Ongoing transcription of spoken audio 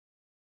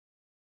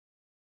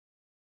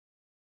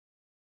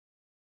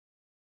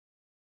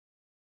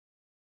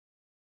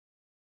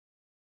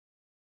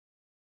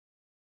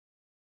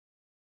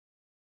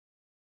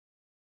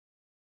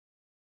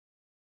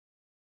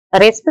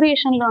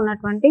Respiration లో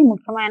ఉన్నటువంటి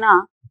ముఖ్యమైన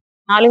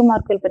 4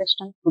 మార్కుల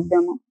ప్రశ్నలు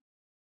చూద్దాము.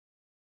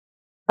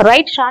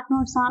 Right short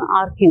notes on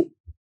RQ.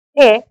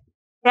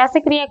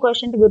 శ్వాసక్రియ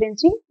కోషెంట్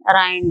గురించి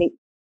రాయండి.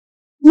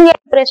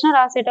 ప్రశ్న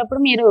రాసేటప్పుడు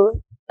మీరు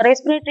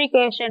రెస్పిరేటరీ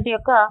కోషెంట్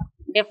యొక్క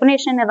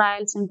డెఫినేషన్ ని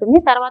రాయాల్సి ఉంటుంది.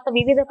 తర్వాత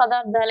వివిధ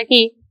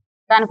పదార్థాలకి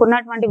దానికి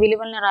ఉన్నటువంటి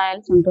విలువలను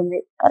రాయాల్సి ఉంటుంది.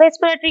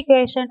 రెస్పిరేటరీ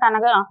కోషెంట్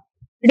అనగా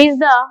it is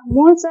the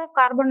moles of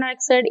carbon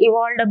dioxide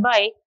evolved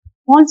by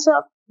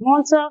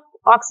moles of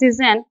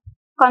oxygen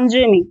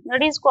consuming,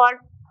 that is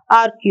called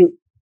RQ.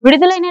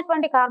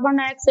 విడుదలైనటువంటి కార్బన్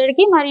డైఆక్సైడ్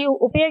కి మరియు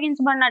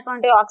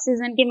ఉపయోగించబడినటువంటి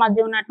ఆక్సిజన్ కి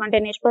మధ్య ఉన్నటువంటి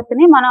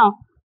నిష్పత్తిని మనం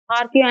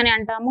ఆర్క్యూ అని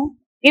అంటాము.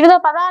 వివిధ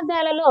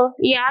పదార్థాలలో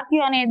ఈ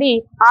ఆర్క్యూ అనేది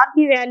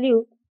ఆర్క్యూ వాల్యూ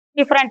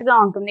డిఫరెంట్ గా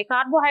ఉంటుంది.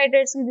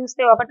 కార్బోహైడ్రేట్స్ ని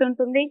చూస్తే 1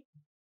 ఉంటుంది,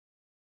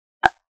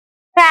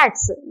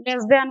 ఫ్యాట్స్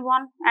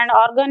 <1 అండ్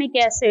ఆర్గానిక్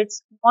యాసిడ్స్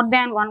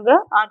 <1 గా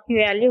ఆర్క్యూ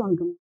వాల్యూ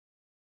ఉంటుంది.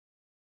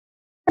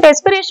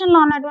 రెస్పిరేషన్ లో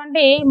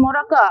ఉన్నటువంటి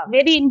మరొక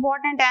very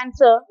important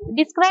answer,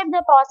 describe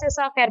the process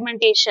of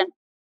fermentation.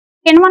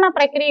 కిణ్వన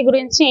ప్రక్రియ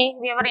గురించి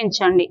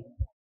వివరించండి.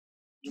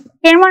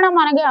 కిణ్వనం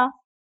అనగా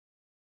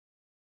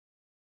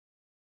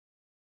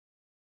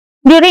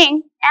during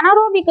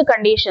anaerobic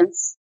conditions,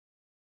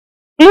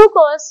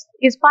 glucose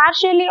is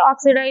partially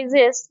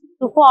oxidizes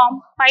to form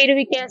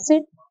pyruvic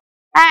acid,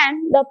 and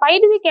the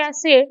pyruvic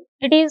acid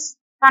it is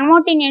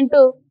converting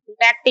into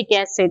lactic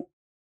acid.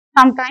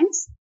 Sometimes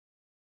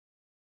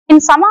in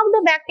some of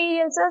the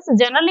bacterial cells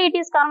generally it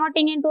is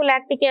converting into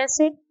lactic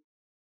acid,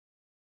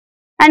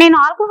 and in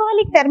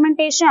alcoholic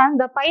fermentation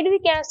the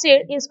pyruvic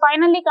acid is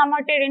finally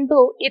converted into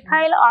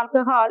ethyl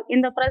alcohol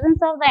in the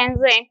presence of the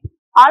enzyme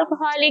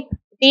alcoholic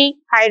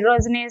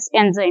dehydrogenase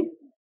enzyme.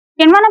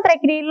 కిణ్వన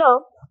ప్రక్రియలో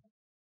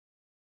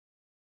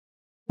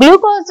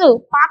glucose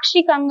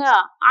పాక్షికంగా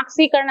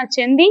ఆక్సీకరణ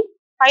చెంది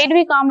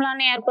pyruvic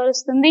ఆమ్లాన్ని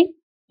ఏర్పరుస్తుంది.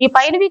 ఈ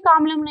pyruvic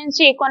ఆమ్లం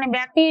నుంచి కొన్ని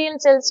bacterial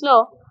cells లో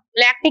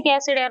లాక్టిక్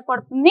యాసిడ్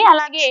ఏర్పడుతుంది.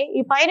 అలాగే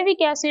ఈ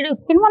పైరువిక్ యాసిడ్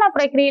కిణ్వన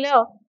ప్రక్రియలో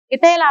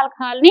ఇథైల్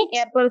ఆల్కహాల్ ని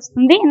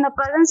ఏర్పరుస్తుంది in the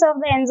presence of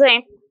the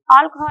enzyme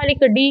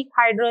alcoholic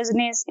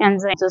డీహైడ్రోజనేస్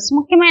enzymes.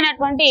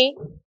 ముఖ్యమైనటువంటి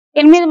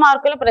 8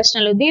 మార్కుల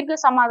ప్రశ్నలు, దీర్ఘ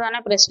సమాధాన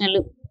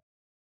ప్రశ్నలు.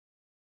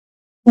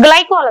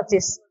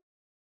 Glycolysis.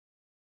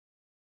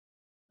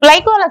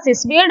 Glycolysis,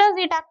 where does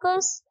it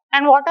occurs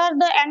and what are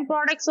the end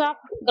products of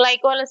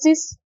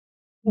glycolysis?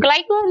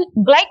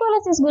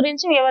 Glycolysis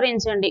గురించి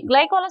వివరించండి.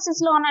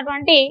 గ్లైకోలిసిస్ లో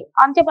ఉన్నటువంటి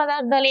అంత్య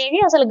పదార్థాలు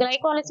ఏవి, అసలు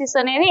గ్లైకోలిసిస్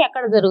అనేది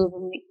ఎక్కడ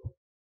జరుగుతుంది?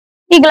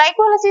 ఈ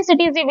glycolysis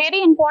it is a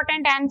very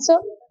important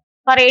answer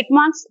for 8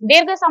 marks.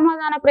 దీర్ఘ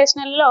సమాధాన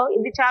ప్రశ్నల్లో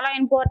ఇది చాలా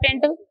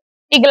ఇంపార్టెంట్.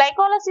 ఈ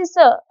గ్లైకోలిసిస్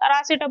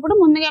రాసేటప్పుడు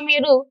ముందుగా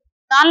మీరు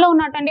దానిలో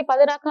ఉన్నటువంటి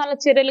 10 రకాల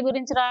చర్యల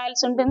గురించి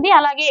రాయాల్సి ఉంటుంది.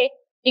 అలాగే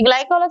ఈ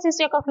గ్లైకోలిసిస్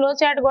యొక్క ఫ్లో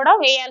చార్ట్ కూడా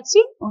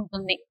వేయాల్సి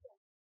ఉంటుంది.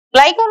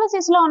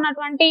 గ్లైకోలిసిస్ లో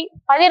ఉన్నటువంటి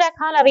 10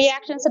 రకాల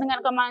రియాక్షన్స్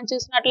కనుక మనం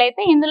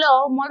చూసినట్లయితే ఇందులో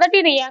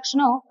మొదటి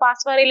reaction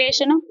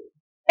phosphorylation,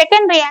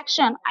 second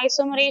reaction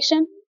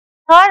ఐసోమరేషన్,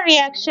 third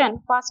reaction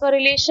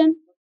phosphorylation,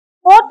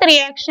 fourth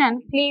reaction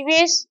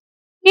cleavage,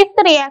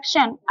 fifth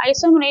reaction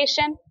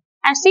ఐసోమరేషన్,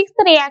 and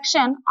sixth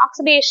reaction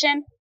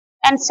oxidation,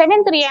 and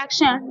seventh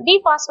reaction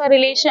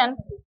dephosphorylation,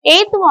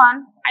 eighth one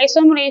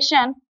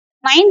isomeration,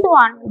 ninth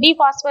one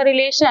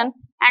dephosphorylation,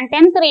 and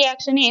ninth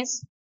reaction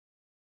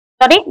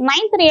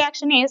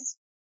is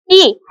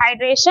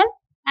dehydration,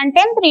 and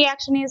 10th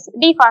reaction is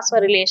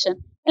dephosphorylation.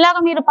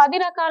 ఇలాగ మీరు 10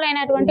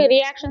 రకాలైనటువంటి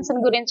reactions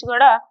గురించి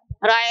కూడా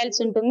రాయాల్సి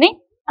ఉంటుంది.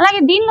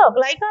 అలాగే దీనిలో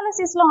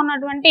glycolysis లో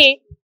ఉన్నటువంటి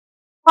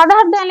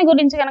పదార్థాల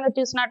గురించి కనుక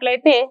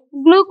చూసినట్లయితే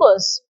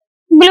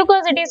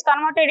glucose it is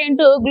converted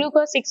into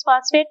glucose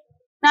 6-phosphate,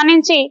 దాని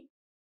నుంచి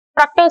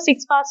fructose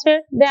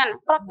 6-phosphate, then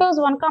fructose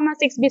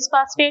 1,6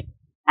 bisphosphate,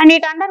 and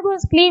it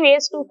undergoes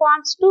cleavage to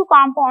forms 2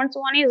 compounds.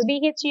 One is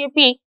DHAP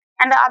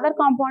and the other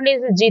compound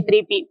is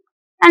G3P,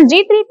 and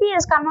G3P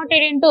is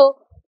converted into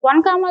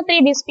 1,3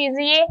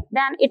 bis-PZA,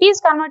 then it is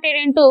converted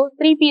into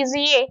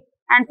 3-PZA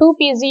and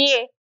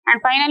 2-PZA, and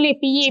finally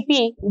PEP,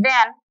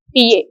 then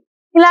PA.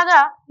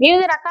 ఇలాగా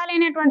వివిధ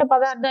రకాలైనటువంటి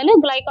పదార్థాలు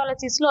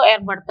glycolysis లో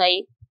ఏర్పడతాయి.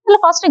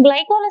 First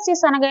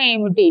glycolysis అనగా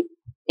ఏమిటి?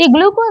 ఈ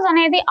glucose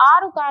అనేది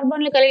 6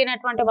 కార్బన్లు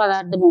కలిగినటువంటి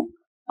పదార్థము.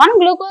 1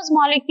 glucose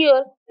molecule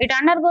it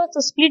undergoes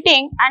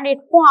splitting and it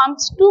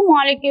forms 2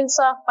 molecules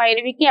of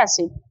pyruvic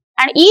acid,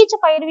 and each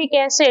pyruvic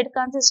acid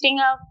consisting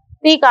of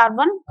 3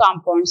 carbon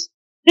compounds.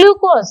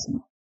 Glucose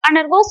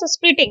undergoes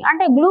splitting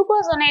అంటే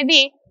గ్లూకోజ్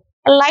అనేది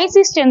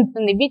లైసిస్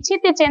చెందుతుంది,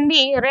 విచ్ఛిత్తి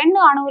చెంది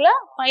 2 అణువుల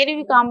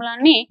పైరువిక్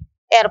ఆమ్లాన్ని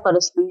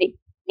ఏర్పరుస్తుంది.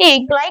 ఈ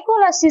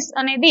గ్లైకోలిసిస్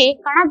అనేది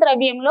కణ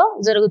ద్రవ్యంలో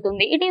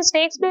జరుగుతుంది. It is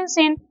takes place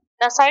in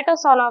the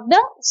cytosol of the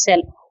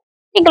cell.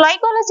 ఈ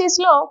గ్లైకోలిసిస్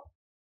లో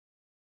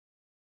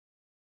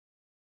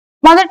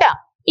మొదట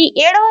ఈ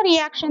 7వ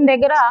రియాక్షన్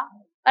దగ్గర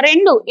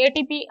 2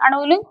 ATP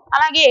అణువులు,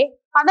 అలాగే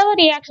 10వ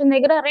రియాక్షన్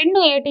దగ్గర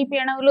 2 ATP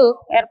అణువులు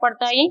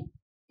ఏర్పడతాయి.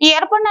 ఈ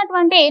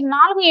ఏర్పడినటువంటి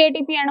 4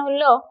 ATP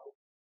అణువుల్లో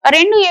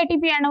 2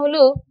 ATP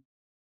అణువులు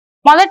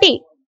మొదటి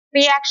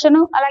రియాక్షన్,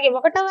 అలాగే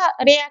 1వ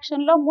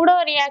రియాక్షన్ లో 3వ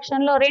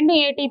రియాక్షన్ లో 2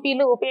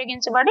 ATPలు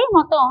ఉపయోగించబడి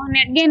మొత్తం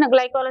నెట్ గెయిన్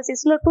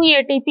గ్లైకోలిసిస్ లో 2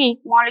 ATP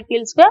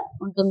మాలిక్యూల్స్ గా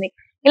ఉంటుంది.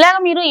 ఇలాగ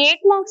మీరు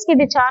 8 మార్క్స్ కి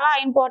ఇది చాలా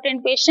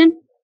ఇంపార్టెంట్ క్వశ్చన్.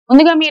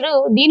 ముందుగా మీరు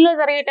దీనిలో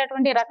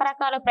జరిగేటటువంటి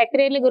రకరకాల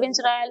ప్రక్రియల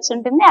గురించి రాయాల్సి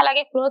ఉంటుంది.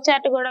 అలాగే ఫ్లో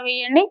చార్ట్ కూడా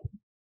వేయండి.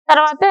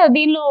 తర్వాత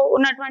దీనిలో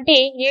ఉన్నటువంటి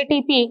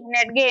ATP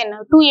net gain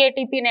 2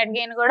 ATP net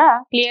gain కూడా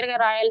క్లియర్ గా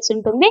రాయాల్సి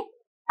ఉంటుంది.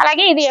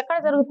 అలాగే ఇది ఎక్కడ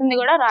జరుగుతుంది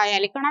కూడా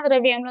రాయాలి. కణ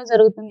ద్రవ్యంలో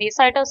జరుగుతుంది,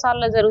 సైటోసాల్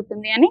లో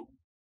జరుగుతుంది అని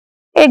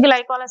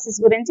గ్లైకోలసిస్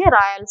గురించి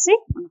రాయాల్సి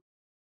ఉంటుంది.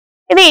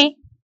 ఇది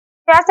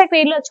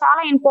శ్వాసక్రియలో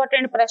చాలా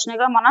ఇంపార్టెంట్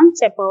ప్రశ్నగా మనం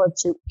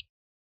చెప్పవచ్చు.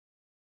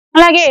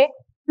 అలాగే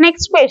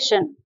next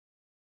question,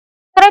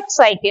 Krebs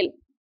cycle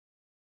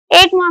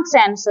 8 marks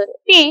answer.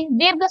 ఇది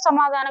దీర్ఘ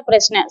సమాధాన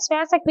ప్రశ్న.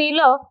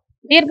 శ్వాసక్రియలో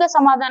దీర్ఘ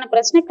సమాధాన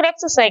ప్రశ్న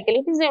Krebs cycle.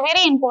 It is a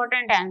very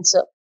important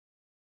answer.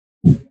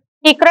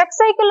 ఈ క్రెబ్స్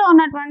సైకిల్ లో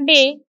ఉన్నటువంటి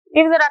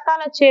వివిధ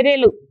రకాల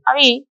చర్యలు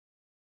అవి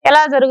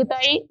ఎలా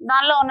జరుగుతాయి,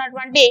 దానిలో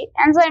ఉన్నటువంటి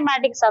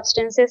ఎంజైమాటిక్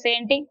సబ్స్టెన్సెస్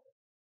ఏంటి,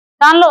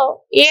 దానిలో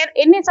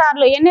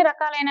ఎన్ని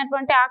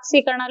రకాలైనటువంటి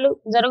ఆక్సీకరణలు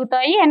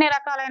జరుగుతాయి, ఎన్ని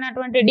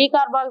రకాలైనటువంటి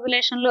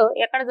డీకార్బాక్సిలేషన్లు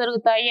ఎక్కడ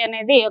జరుగుతాయి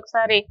అనేది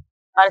ఒకసారి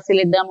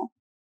పరిశీలిద్దాము.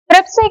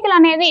 క్రెబ్స్ సైకిల్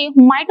అనేది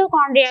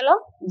మైటోకాండ్రియాలో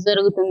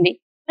జరుగుతుంది.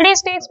 It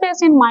is takes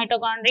place in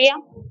mitochondria.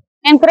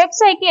 In Krebs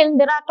cycle,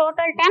 there are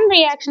total 10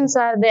 reactions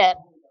are there.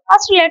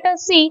 First, let us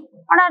see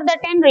what are the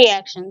 10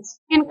 reactions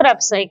in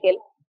Krebs cycle.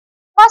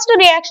 First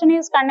reaction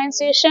is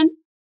condensation,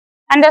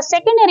 and the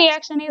second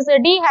reaction is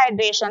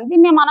dehydration.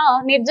 దీన్ని మనం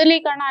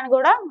నిర్జలీకరణ అని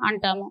కూడా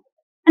అంటాము.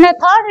 And the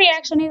third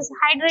reaction is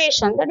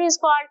hydration, that is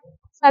called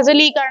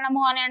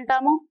సజలీకరణము అని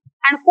అంటాము.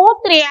 And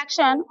fourth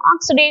reaction,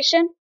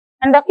 oxidation,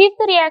 and the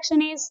fifth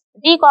reaction is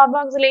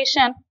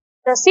decarboxylation.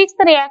 The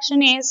sixth reaction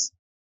is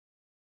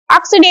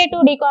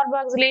oxidative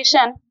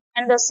decarboxylation.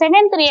 And the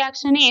seventh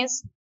reaction is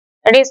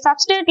that is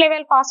substrate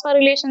level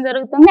phosphorylation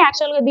జరుగుతుంది.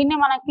 Actual గా దీన్ని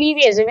మన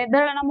cleavage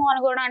వెదరణము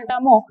అని కూడా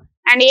అంటాము.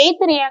 And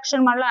 8th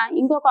reaction మళ్ళా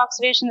ఇంకొక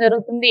oxidation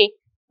జరుగుతుంది.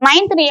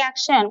 9th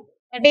reaction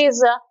that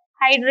is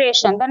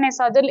hydration, దాన్ని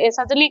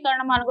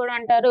సజలీకరణం అని కూడా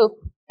అంటారు.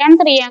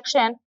 10th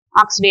reaction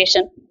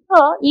oxidation. సో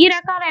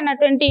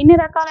ఇన్ని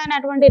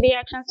రకాలైనటువంటి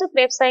రియాక్షన్స్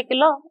క్రెబ్స్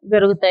సైకిల్ లో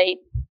జరుగుతాయి.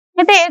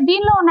 అయితే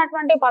దీనిలో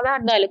ఉన్నటువంటి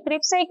పదార్థాలు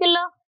క్రెబ్స్ సైకిల్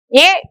లో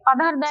ఏ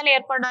పదార్థాలు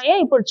ఏర్పడ్డాయో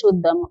ఇప్పుడు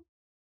చూద్దాము.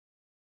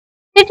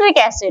 Citric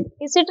acid.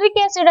 ఈ సిట్రిక్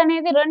యాసిడ్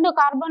అనేది 2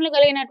 కార్బన్లు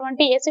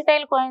కలిగినటువంటి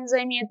ఎసిటైల్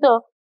కోఎంజైమ్తో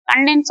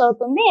కండెన్స్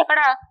అవుతుంది. ఇక్కడ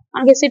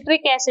మనకి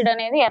సిట్రిక్ యాసిడ్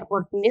అనేది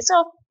ఏర్పడుతుంది. సో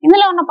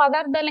ఇందులో ఉన్న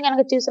పదార్థాలను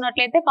కనుక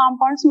చూసినట్లయితే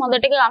కాంపౌండ్స్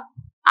మొదటిగా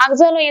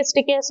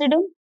ఆక్సాలోఎస్టిక్ acid,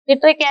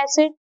 citric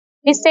acid,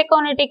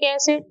 డిసెకోనిటిక్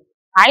acid,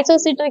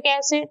 isocitric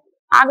acid,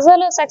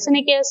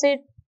 ఆక్సాలోసక్సినిక్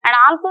acid and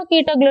alpha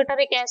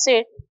కీటోగ్లూటరిక్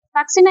acid,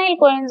 succinyl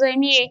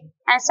coenzyme A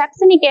and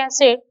succinic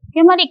acid,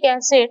 హ్యూమరిక్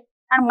acid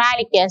and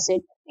malic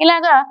acid.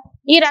 ఇలాగా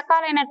ఈ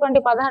రకాలైనటువంటి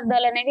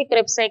పదార్థాలు అనేవి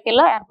క్రెబ్స్ సైకిల్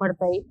లో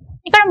ఏర్పడతాయి.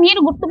 ఇక్కడ మీరు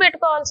గుర్తు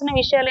పెట్టుకోవాల్సిన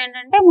విషయాలు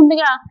ఏంటంటే,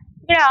 ముందుగా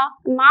ఇక్కడ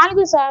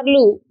 4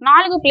 సార్లు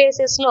 4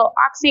 ప్లేసెస్ లో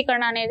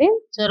ఆక్సీకరణ అనేది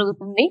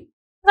జరుగుతుంది.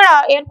 ఇక్కడ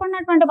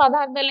ఏర్పడినటువంటి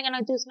పదార్థాలను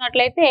కనుక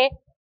చూసినట్లయితే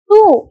 2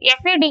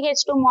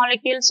 FADH2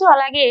 మాలిక్యూల్స్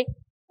అలాగే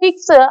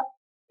 6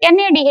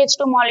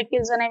 NADH2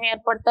 మాలిక్యూల్స్ అనేవి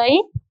ఏర్పడతాయి.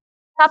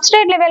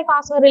 సబ్స్ట్రేట్ లెవెల్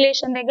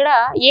ఫాస్ఫోరిలేషన్ దగ్గర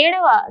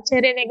 7వ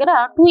చర్య దగ్గర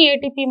 2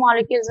 ATP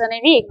మాలిక్యూల్స్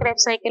అనేవి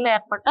క్రెబ్స్ సైకిల్ లో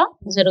ఏర్పడటం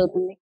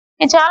జరుగుతుంది.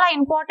 ఇది చాలా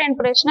ఇంపార్టెంట్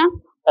ప్రశ్న.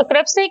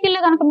 క్రెబ్స్ సైకిల్ లో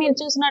కనుక మీరు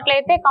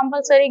చూసినట్లయితే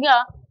కంపల్సరీగా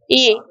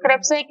ఈ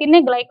క్రెబ్స్ సైకిల్ ని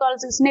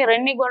గ్లైకాలసిస్ ని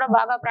రెండిని కూడా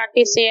బాగా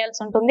ప్రాక్టీస్ చేయాల్సి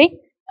ఉంటుంది.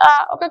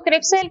 ఒక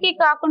క్రెబ్స్ సైకిల్ కి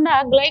కాకుండా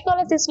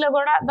గ్లైకాలసిస్ లో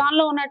కూడా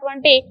దానిలో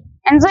ఉన్నటువంటి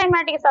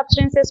ఎంజైమాటిక్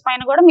సబ్స్టెన్సెస్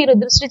పైన కూడా మీరు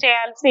దృష్టి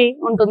చేయాల్సి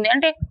ఉంటుంది.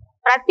 అంటే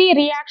ప్రతి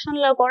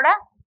రియాక్షన్ లో కూడా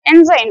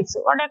ఎంజైమ్స్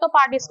వాటి యొక్క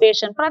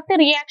పార్టిసిపేషన్, ప్రతి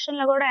రియాక్షన్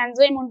లో కూడా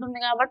ఎంజైమ్ ఉంటుంది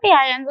కాబట్టి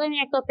ఆ ఎంజైమ్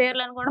యొక్క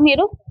పేర్లను కూడా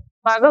మీరు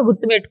బాగా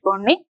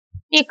గుర్తుపెట్టుకోండి.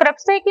 ఈ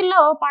క్రెబ్స్ సైకిల్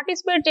లో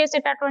పార్టిసిపేట్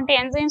చేసేటటువంటి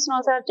ఎంజైమ్స్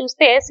ఒకసారి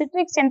చూస్తే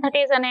సిట్రిక్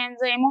సింథటేజ్ అనే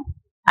ఎంజైము,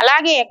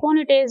 అలాగే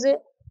ఎకోనిటేజ్,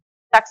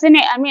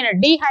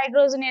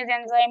 dehydrogenase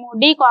enzyme,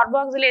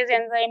 decarboxylase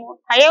enzyme,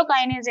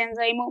 థయోకైనేజ్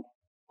enzyme,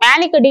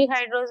 Malik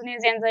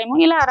dehydrogenase enzyme,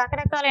 ఇలా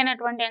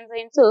రకరకాలైనటువంటి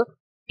ఎంజైమ్స్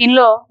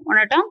దీనిలో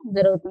ఉండటం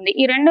జరుగుతుంది.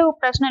 ఈ 2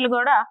 ప్రశ్నలు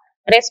కూడా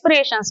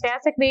రెస్పిరేషన్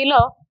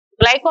శ్వాసక్రియలో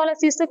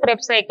గ్లైకోలసిస్,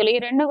 క్రెబ్స్ సైకిల్ ఈ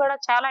 2 కూడా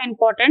చాలా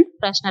ఇంపార్టెంట్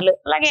ప్రశ్నలు.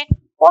 అలాగే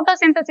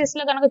ఫోటోసింథసిస్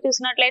లో కనుక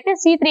చూసినట్లయితే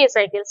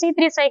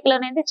C3 సైకిల్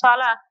అనేది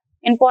చాలా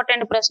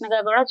ఇంపార్టెంట్ ప్రశ్నగా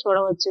కూడా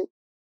చూడవచ్చు.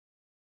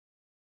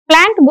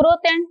 ప్లాంట్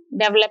గ్రోత్ అండ్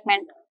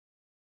డెవలప్మెంట్,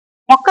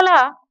 మొక్కల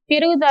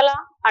పెరుగుదల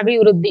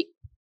అభివృద్ధి.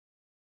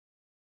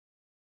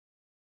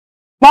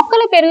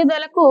 మొక్కల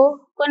పెరుగుదలకు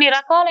కొన్ని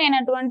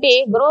రకాలైనటువంటి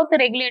గ్రోత్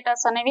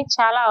రెగ్యులేటర్స్ అనేవి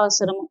చాలా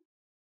అవసరము.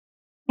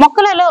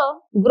 మొక్కలలో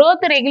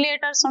గ్రోత్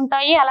రెగ్యులేటర్స్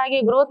ఉంటాయి, అలాగే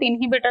గ్రోత్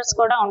ఇన్హిబిటర్స్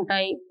కూడా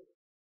ఉంటాయి.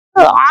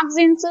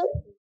 ఆక్సిన్స్,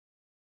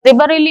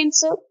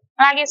 జిబరెలిన్స్,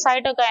 అలాగే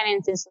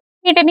సైటోకైనెన్సిస్,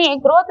 వీటిని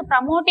గ్రోత్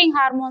ప్రమోటింగ్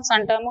హార్మోన్స్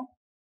అంటాము.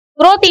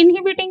 గ్రోత్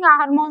ఇన్హిబిటింగ్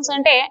హార్మోన్స్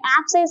అంటే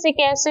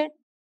యాప్సైసిక్ యాసిడ్,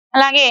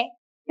 అలాగే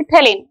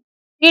ఇథలిన్,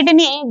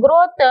 వీటిని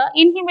గ్రోత్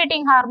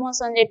ఇన్హిబిటింగ్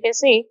హార్మోన్స్ అని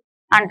చెప్పేసి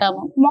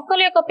అంటాము.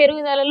 మొక్కల యొక్క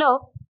పెరుగుదలలో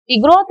ఈ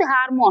growth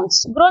hormones,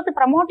 growth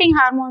promoting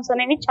hormones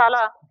అనేవి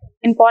చాలా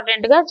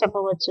ఇంపార్టెంట్ గా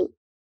చెప్పవచ్చు.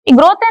 ఈ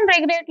గ్రోత్ అండ్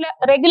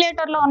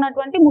రెగ్యులేటర్ లో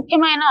ఉన్నటువంటి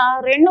ముఖ్యమైన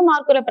 2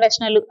 మార్కుల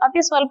ప్రశ్నలు,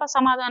 అతి స్వల్ప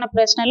సమాధాన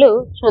ప్రశ్నలు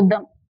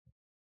చూద్దాం.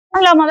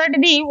 అలా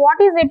మొదటిది,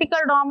 what is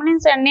apical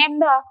dominance and name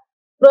the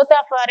growth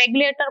of a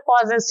regulator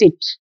causes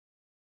it.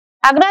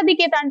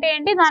 అగ్రాధిక్యత అంటే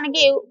ఏంటి,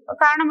 దానికి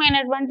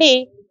కారణమైనటువంటి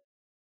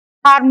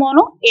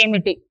హార్మోను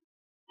ఏమిటి?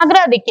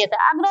 అగ్రాధిక్యత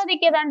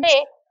అంటే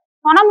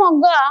కొన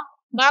మొగ్గ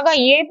బాగా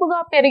ఏపుగా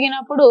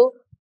పెరిగినప్పుడు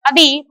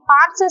అది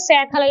పార్శ్వ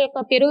శాఖల యొక్క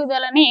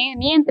పెరుగుదలని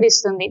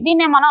నియంత్రిస్తుంది.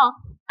 దీన్నే మనం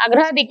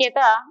అగ్రాధిక్యత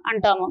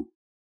అంటాము.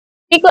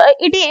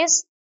 It is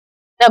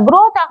the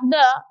growth of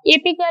the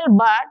apical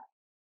bud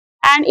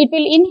and it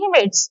will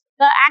inhibit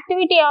the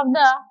activity of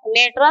the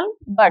lateral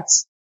buds.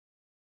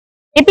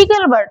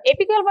 Apical bud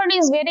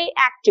is very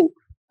active.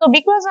 So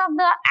because of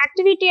the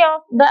activity of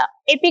the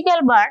apical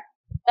bud,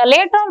 the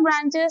lateral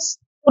branches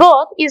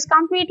growth is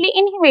completely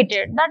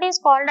inhibited. That is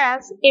called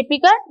as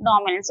apical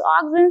dominance.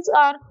 Auxins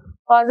are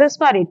causes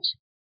for it.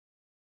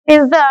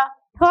 Is the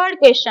third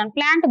question.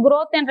 Plant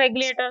growth and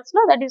regulators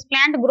lo, that is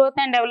plant growth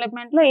and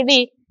development lo, ఇది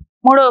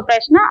మూడవ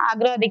ప్రశ్న.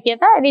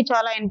 అగ్రాధిక్యత ఇది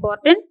చాలా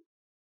important.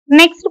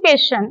 Next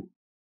question,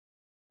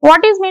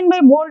 what is mean by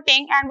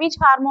bolting and which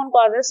hormone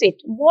causes it?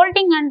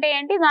 Bolting అంటే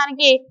ఏంటి,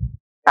 దానికి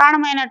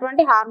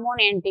కారణమైనటువంటి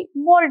hormone ఏంటి?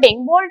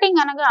 బోల్టింగ్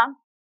అనగా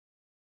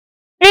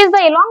it is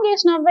the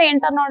elongation of the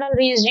internodal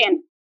region.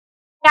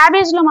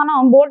 Cabbage లో మనం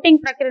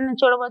బోల్టింగ్ ప్రక్రియను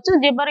చూడవచ్చు.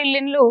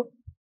 జిబ్బరిల్లిన్లు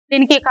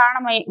దీనికి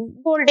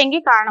బోల్టింగ్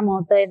కి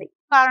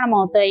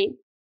కారణమవుతాయి.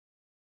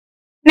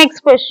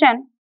 Next question,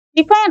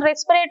 define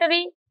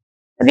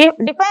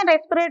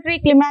respiratory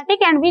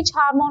క్లిమాటిక్ and which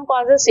hormone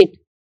causes it?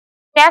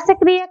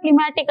 శ్వాసక్రియ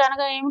క్లిమాటిక్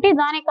అనగా ఏమిటి,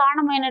 దానికి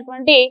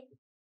కారణమైనటువంటి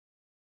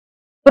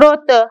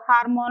గ్రోత్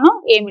హార్మోను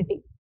ఏమిటి?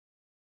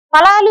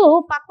 ఫలాలు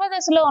పక్వ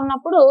దశలో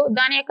ఉన్నప్పుడు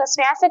దాని యొక్క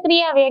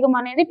శ్వాసక్రియ వేగం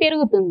అనేది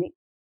పెరుగుతుంది.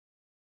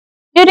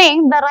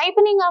 During the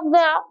ripening of the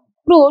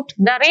fruit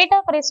the rate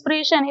of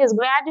respiration is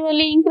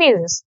gradually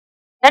increases.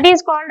 That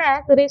is called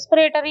as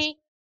respiratory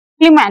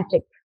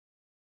క్లిమాటిక్.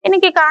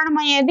 దీనికి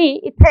కారణమయ్యేది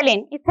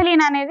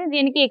ఇథలిన్ అనేది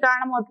దీనికి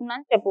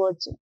కారణమవుతుందని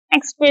చెప్పవచ్చు.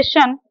 Next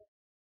question,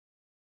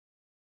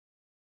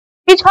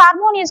 which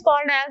hormone is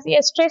called as a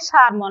stress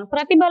hormone?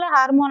 ప్రతిబల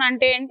hormone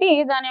అంటే ఏంటి,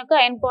 దాని యొక్క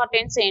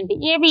ఇంపార్టెన్స్ ఏంటి?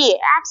 ABA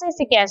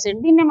యాబ్సిసిక్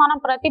acid, దీన్ని మనం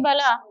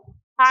ప్రతిబల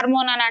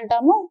హార్మోన్ అని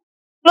అంటాము.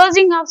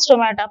 క్లోజింగ్ ఆఫ్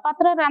స్టొమాటా,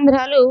 పత్ర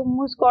రంధ్రాలు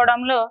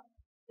మూసుకోవడంలో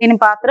దీని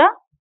పాత్ర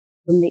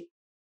ఉంది.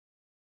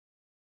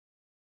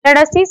 Let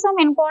us see some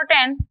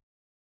important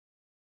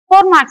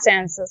 4 marks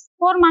answers,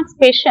 4 marks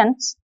questions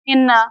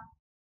in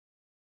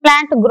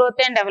plant growth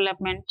and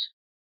development.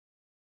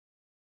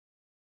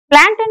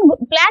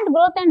 Plant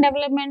growth and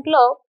development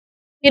లో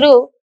మీరు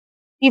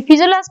ఈ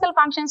physiological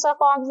functions of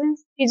auxins,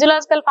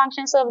 physiological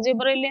functions of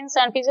gibberellins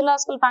and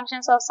physiological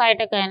functions of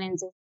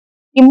cytokinins,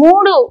 ఈ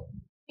 3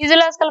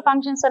 physiological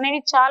functions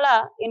అనేవి చాలా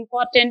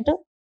important.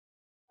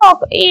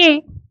 ఈ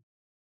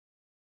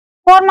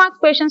 4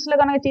 marks questions లో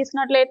కనుక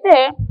తీసినట్లయితే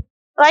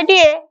write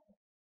a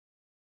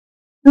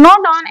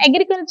note on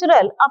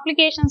agricultural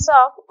applications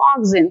of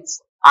auxins.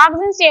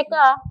 Auxins యొక్క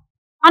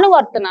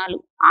అనువర్తనాలు.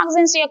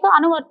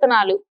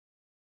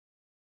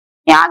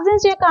 ఈ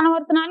auxins యొక్క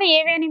అనువర్తనాలు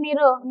ఏవేని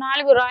మీరు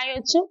 4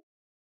 రాయొచ్చు.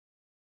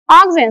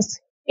 Auxins,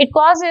 it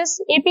causes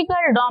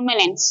apical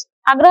dominance,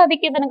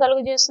 అగ్రాధిక్యతను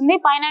కలుగు చేస్తుంది.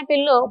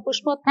 పైనాపిల్ లో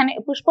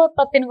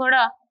పుష్పోత్పత్తిని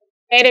కూడా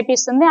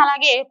ప్రేరేపిస్తుంది.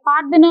 అలాగే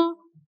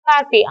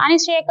పార్థెనోకార్పీ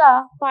అనిశ్చయక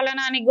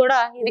ఫలనానికి కూడా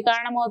ఇది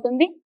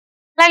కారణమవుతుంది.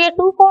 అలాగే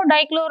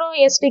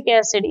 2,4-డైక్లోరోఎస్టిక్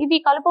యాసిడ్, ఇది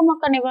కలుపు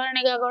మొక్క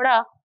నివారణగా కూడా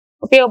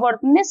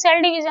ఉపయోగపడుతుంది.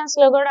 సెల్ డివిజన్స్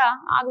లో కూడా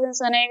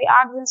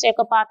ఆక్సిన్స్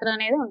యొక్క పాత్ర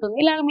అనేది ఉంటుంది.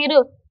 ఇలాగ మీరు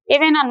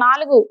ఏవైనా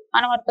 4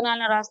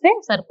 అనువర్తనాలను రాస్తే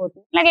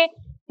సరిపోతుంది. అలాగే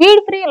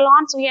weed free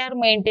lance we are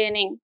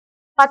maintaining,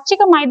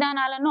 పచ్చిక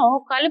మైదానాలను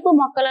కలుపు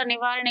మొక్కల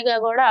నివారణగా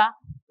కూడా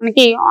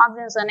మనకి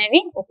ఆక్సిన్స్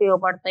అనేవి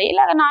ఉపయోగపడతాయి.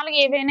 ఇలాగ 4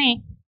 ఏవైనా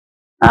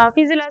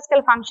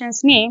ఫిజియలాజికల్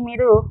ఫంక్షన్స్ ని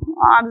మీరు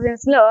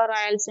ఆక్సిన్స్ లో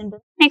రాయాల్సి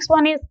ఉంటుంది. Next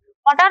one is,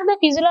 what are the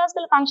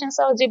physiological functions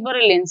of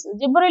gibberellins?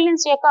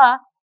 Gibberellins యొక్క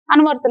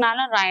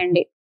అనువర్తనాలను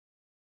రాయండి.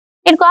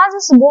 It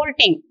causes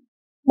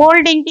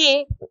bolting కి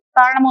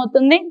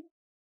కారణమవుతుంది.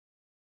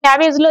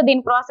 క్యాబేజ్ లో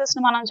దీని ప్రాసెస్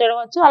ను మనం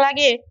చూడవచ్చు.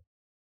 అలాగే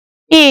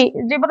ఈ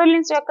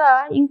gibberellins యొక్క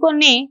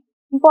ఇంకొన్ని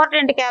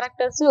important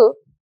characters,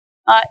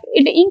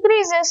 it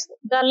increases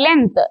the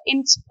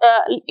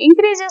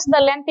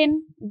length in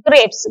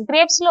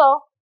grapes లో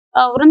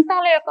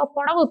వృంతాల యొక్క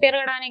పొడవు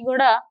పెరగడానికి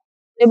కూడా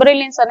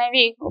జిబ్బరెల్లిన్స్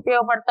అనేవి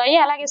ఉపయోగపడతాయి.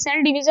 అలాగే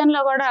సెల్ డివిజన్ లో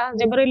కూడా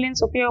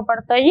జిబ్బరెల్లిన్స్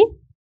ఉపయోగపడతాయి.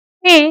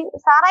 ఈ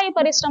సారాయి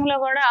పరిశ్రమలో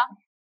కూడా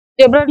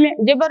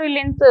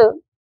జిబ్బరెల్లిన్స్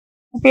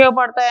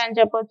ఉపయోగపడతాయి అని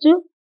చెప్పొచ్చు.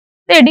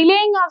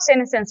 డిలేయింగ్ ఆఫ్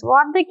సెనిసెన్స్,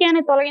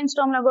 వార్ధక్యాన్ని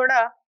తొలగించడంలో కూడా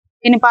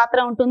దీని పాత్ర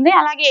ఉంటుంది.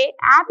 అలాగే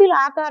యాపిల్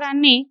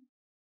ఆకారాన్ని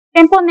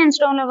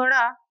పెంపొందించడంలో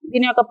కూడా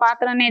దీని యొక్క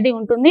పాత్ర అనేది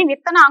ఉంటుంది.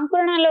 విత్తన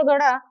అంకురణలో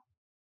కూడా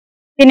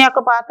దీని యొక్క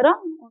పాత్ర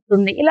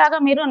ఉంటుంది. ఇలాగా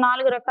మీరు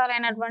 4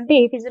 రకాలైనటువంటి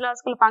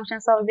ఫిజియలాజికల్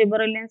ఫంక్షన్స్ ఆఫ్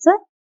జిబ్బరెల్లిన్స్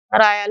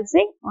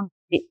రాయాల్సి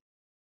ఉంటుంది.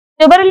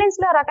 జిబ్బరెల్లిన్స్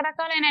లో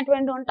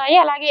రకరకాలైనటువంటి ఉంటాయి.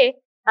 అలాగే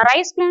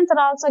rice plants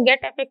are also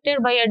get affected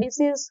by a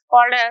disease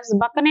called as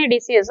బకనే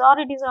disease, are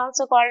it is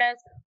also called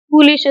as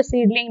foolish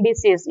seedling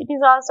disease. It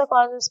is also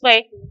caused by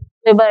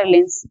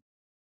gibberellins.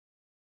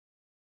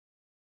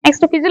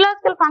 Next,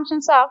 physiological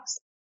functions of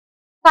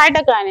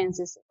cytokinins.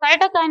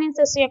 Cytokinins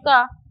యొక్క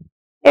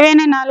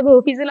ఏవైనా 4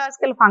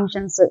 physiological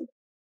functions.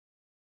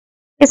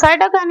 ఈ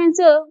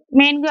cytokinins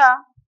main గా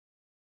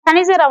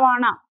ఖనిజ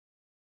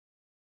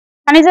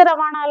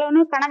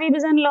రవాణాలోను, కణ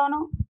విభజనలోను,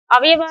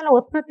 అవయవాల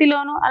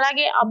ఉత్పత్తిలోను,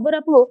 అలాగే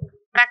అబ్బురపు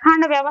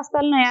ప్రకాండ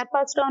వ్యవస్థలను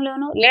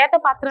ఏర్పరచడంలోను, లేత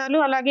పత్రాలు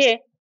అలాగే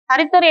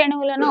హరిత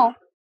రేణువులను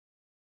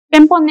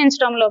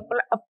పెంపొందించడంలో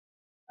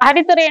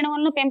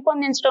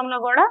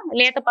కూడా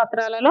లేత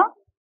పత్రాలలో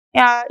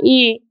ఈ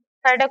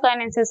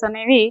సైటోకైనెసిస్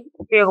అనేవి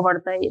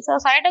ఉపయోగపడతాయి. So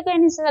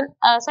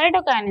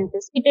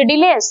cytokinesis it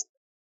delays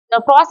the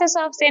process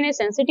of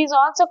senescence. It is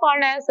also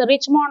called as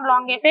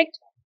Richmond-Long effect,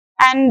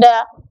 and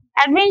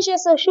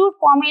adventitious shoot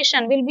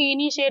formation will be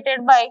initiated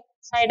by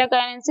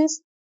cytokinesis,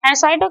 and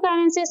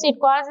cytokinesis it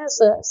causes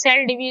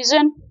cell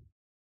division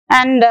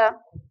and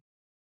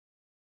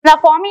the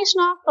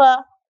formation of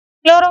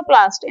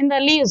chloroplast in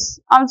the leaves.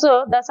 Also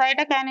the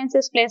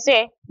cytokinesis plays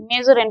a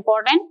major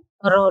important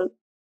role.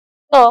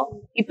 So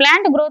ఈ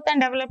plant growth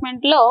and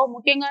development లో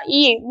ముఖ్యంగా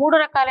ఈ 3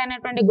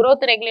 రకాలైనటువంటి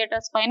growth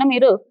regulators పైన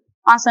మీరు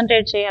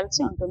concentrate చేయాల్సి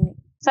ఉంటుంది.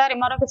 సరే,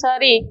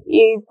 మరొకసారి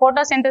ఈ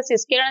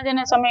ఫోటోసింథసిస్,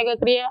 కిరణజన్య సంయోగ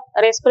క్రియ,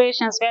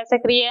 రెస్పిరేషన్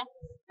శ్వాసక్రియ,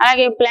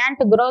 అలాగే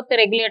ప్లాంట్ గ్రోత్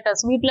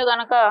రెగ్యులేటర్స్, వీటిలో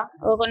కనుక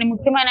కొన్ని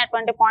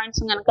ముఖ్యమైనటువంటి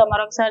పాయింట్స్ కనుక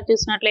మరొకసారి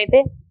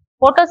చూసినట్లయితే,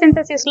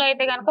 ఫోటోసింథసిస్ లో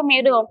అయితే కనుక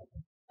మీరు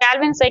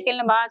కాల్విన్ సైకిల్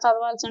ని బాగా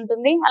చదవాల్సి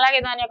ఉంటుంది.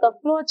 అలాగే దాని యొక్క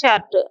ఫ్లో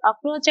చార్ట్, ఆ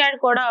ఫ్లో చార్ట్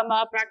కూడా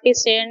బాగా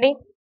ప్రాక్టీస్ చేయండి.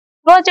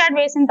 ఫ్లో చార్ట్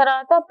వేసిన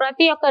తర్వాత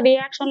ప్రతి ఒక్క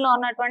రియాక్షన్ లో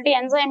ఉన్నటువంటి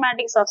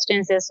ఎంజైమాటిక్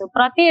సబ్స్టెన్సెస్,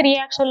 ప్రతి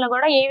రియాక్షన్ లో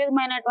కూడా ఏ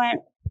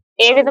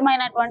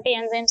విధమైనటువంటి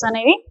ఎంజైమ్స్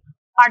అనేవి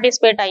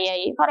పార్టిసిపేట్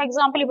అయ్యాయి. ఫర్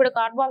ఎగ్జాంపుల్ ఇప్పుడు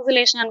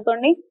కార్బాక్సిలేషన్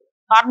అనుకోండి,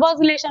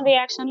 కార్బాక్సిలేషన్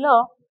రియాక్షన్ లో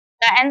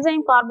the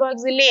enzyme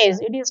carboxylase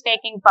it is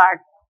taking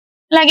part.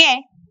 అలాగే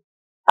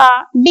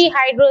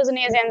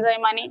డిహైడ్రోజనేజ్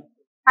ఎంజైమ్ అని,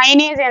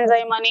 కైనేజ్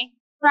ఎంజైమ్ అని,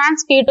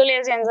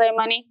 ట్రాన్స్కీటోలేజ్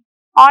ఎంజైమ్ అని,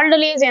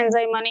 ఆల్డోలేజ్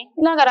ఎంజైమ్ అని,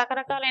 ఇలాగ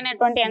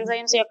రకరకాలైనటువంటి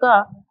ఎంజైమ్స్ యొక్క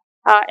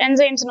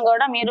ఎంజైమ్స్ ను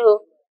కూడా మీరు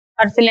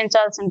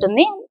పరిశీలించాల్సి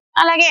ఉంటుంది.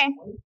 అలాగే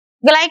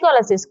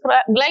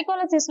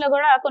గ్లైకోలసిస్ లో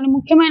కూడా కొన్ని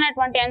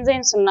ముఖ్యమైనటువంటి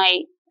ఎంజైమ్స్ ఉన్నాయి.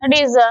 దట్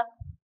ఈస్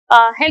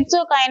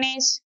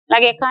హెక్సోకైనేజ్,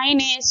 అలాగే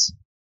కైనేజ్,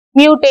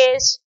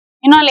 మ్యూటేజ్,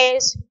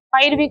 ఇనోలేజ్,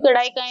 పైరువిక్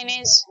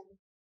డైకైనేజ్,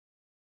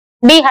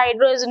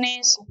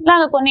 డిహైడ్రోజనేజ్,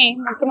 ఇలాగ కొన్ని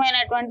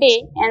ముఖ్యమైనటువంటి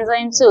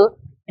ఎంజైమ్స్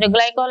మీరు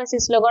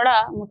గ్లైకోలసిస్ లో కూడా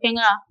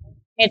ముఖ్యంగా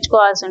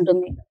నేర్చుకోవాల్సి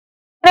ఉంటుంది.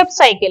 క్రెబ్స్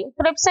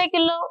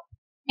సైకిల్ లో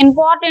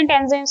ఇంపార్టెంట్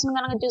ఎంజైమ్స్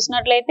కనుక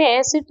చూసినట్లయితే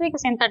సిట్రిక్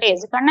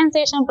సింథటేజ్,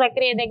 కండెన్సేషన్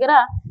ప్రక్రియ దగ్గర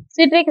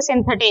సిట్రిక్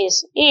సింథటేజ్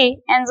ఈ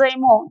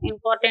ఎంజైము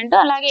ఇంపార్టెంట్.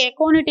 అలాగే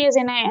ఎకోనిటేజ్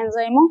అనే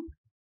ఎంజైము,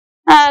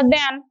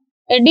 దెన్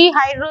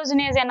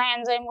డిహైడ్రోజనేజ్ అనే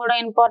ఎంజైమ్ కూడా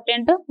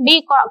ఇంపార్టెంట్,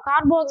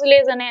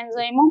 కార్బాక్సిలేజ్ అనే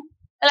ఎంజైము,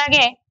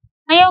 అలాగే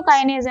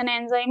థయోకైనేజ్ అనే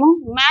enzyme,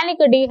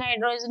 Malik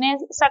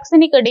dehydrogenase,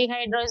 succinic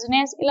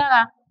dehydrogenase,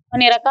 ఇలాగా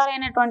కొన్ని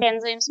రకాలైనటువంటి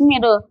ఎంజైమ్స్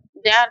మీరు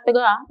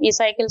జాగ్రత్తగా ఈ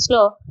సైకిల్స్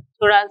లో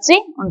చూడాల్సి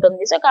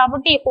ఉంటుంది. సో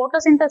కాబట్టి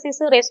ఫోటోసింథసిస్,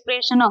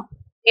 రెస్పిరేషన్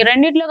ఈ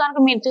రెండిట్లో కనుక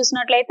మీరు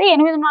చూసినట్లయితే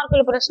 8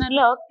 మార్కుల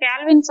ప్రశ్నల్లో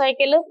కాల్విన్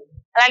సైకిల్,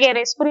 అలాగే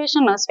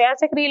రెస్పిరేషన్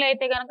శ్వాసక్రియలు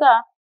అయితే కనుక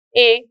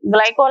ఈ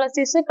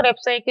గ్లైకోలసిస్,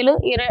 క్రెబ్స్ సైకిల్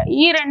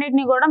ఈ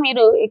రెండింటిని కూడా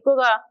మీరు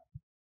ఎక్కువగా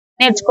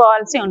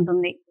నేర్చుకోవాల్సి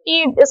ఉంటుంది. ఈ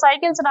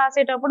సైకిల్స్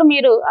రాసేటప్పుడు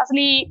మీరు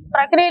అసలు ఈ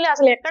ప్రక్రియలు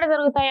అసలు ఎక్కడ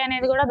జరుగుతాయి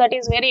అనేది కూడా that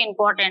is very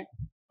important.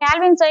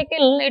 Calvin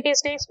cycle it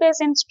is takes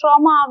place in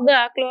stroma of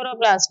the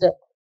chloroplast,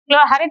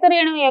 హరిత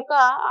రేణువు యొక్క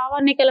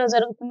ఆవర్ణికలో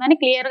జరుగుతుందని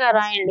క్లియర్ గా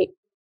రాయండి.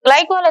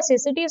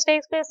 Glycolysis it is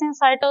takes place in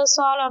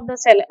cytosol of the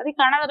cell, అది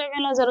కణ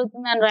ద్రవ్యంలో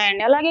జరుగుతుందని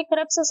రాయండి. అలాగే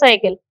క్రెబ్స్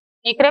సైకిల్,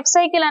 ఈ క్రెబ్స్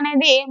సైకిల్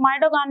అనేది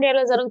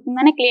మైటోకాండ్రియాలో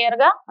జరుగుతుందని క్లియర్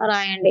గా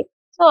రాయండి.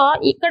 సో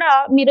ఇక్కడ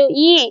మీరు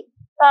ఈ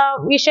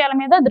విషయాల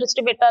మీద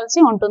దృష్టి పెట్టాల్సి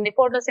ఉంటుంది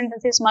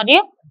ఫోటోసింథసిస్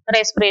మరియు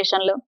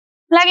రెస్పిరేషన్ లో.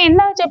 అలాగే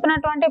ఇందాక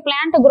చెప్పినటువంటి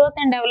ప్లాంట్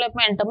గ్రోత్ అండ్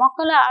డెవలప్మెంట్,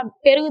 మొక్కల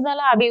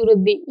పెరుగుదల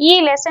అభివృద్ధి, ఈ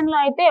లెసన్ లో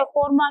అయితే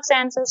 4 మార్క్స్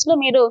ఆన్సర్స్ లో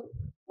మీరు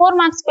 4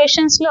 మార్క్స్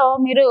క్వశ్చన్స్ లో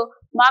మీరు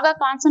బాగా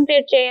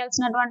కాన్సన్ట్రేట్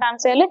చేయాల్సినటువంటి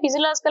అంశాలు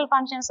physiological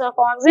functions of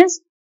auxins,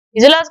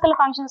 physiological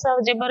functions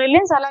of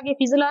జిబ్బరెలిన్స్, అలాగే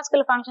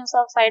ఫిజియలాజికల్ ఫంక్షన్స్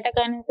ఆఫ్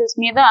సైటోకైనెసిస్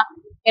మీద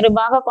మీరు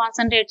బాగా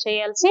కాన్సన్ట్రేట్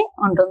చేయాల్సి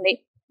ఉంటుంది.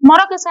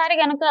 మరొకసారి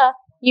కనుక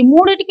ఈ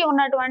మూడిటికి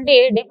ఉన్నటువంటి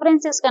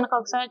డిఫరెన్సెస్ కనుక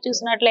ఒకసారి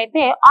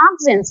చూసినట్లయితే,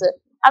 ఆక్సిన్స్,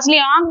 అసలు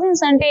ఈ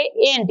ఆక్సిన్స్ అంటే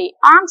ఏంటి?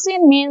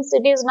 Auxin means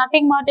it is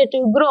nothing but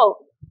to grow.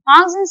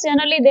 Auxins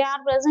generally they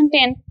are present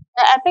in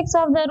the apex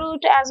of the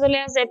route as well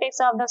as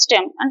apex of the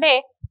stem. అంటే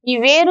ఈ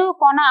వేరు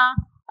కొన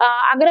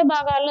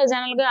అగ్రభాగాల్లో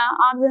జనరల్ గా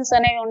ఆక్సిన్స్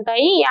అనేవి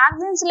ఉంటాయి. ఈ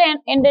ఆక్సిన్స్ లో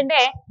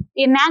ఏంటంటే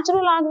ఈ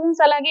న్యాచురల్ ఆక్సిన్స్,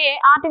 అలాగే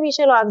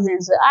artificial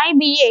auxins,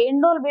 IBA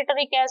indole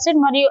butyric acid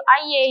మరియు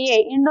IAA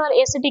ఇండోల్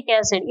ఎసిటిక్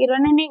యాసిడ్, ఈ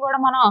రెండింటిని కూడా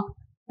మనం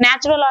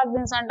న్యాచురల్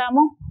ఆక్సిన్స్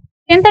అంటాము.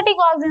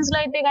 సింథటిక్ ఆక్సిన్స్ లో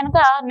అయితే కనుక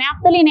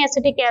naphthalene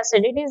acetic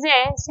acid it is a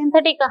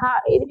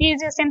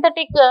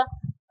synthetic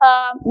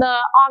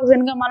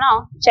auxin గా మనం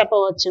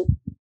చెప్పవచ్చు.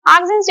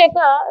 ఆక్సిన్స్ యొక్క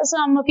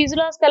some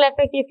physiological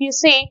effect if you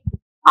see,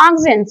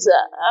 auxins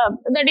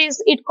that is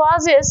it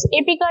causes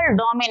apical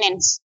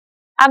dominance,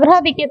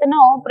 అగ్రాధిక్యతను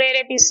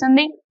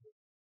ప్రేరేపిస్తుంది.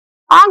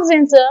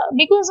 Auxins,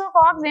 because of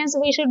auxins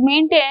we should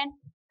maintain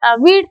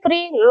weed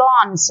free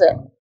lawns,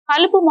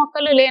 కలుపు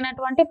మొక్కలు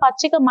లేనటువంటి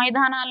పచ్చిక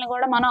మైదానాలను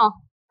కూడా మనం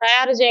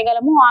తయారు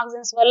చేయగలము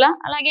ఆక్సిన్స్ వల్ల.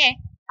 అలాగే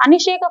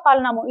అనిషేక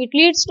ఫలనము, ఇట్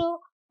లీడ్స్ టు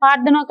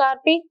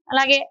పార్థెనోకార్పీ,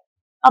 అలాగే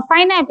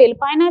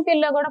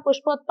పైనాపిల్ లో కూడా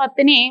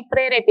పుష్పోత్పత్తిని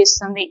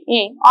ప్రేరేపిస్తుంది ఈ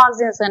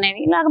ఆక్సిన్స్ అనేవి.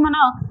 ఇలాగ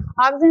మనం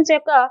ఆక్సిన్స్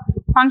యొక్క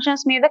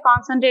ఫంక్షన్స్ మీద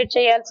కాన్సన్ట్రేట్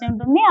చేయాల్సి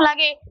ఉంటుంది.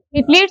 అలాగే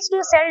it leads to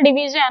cell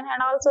division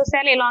and also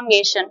cell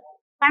elongation.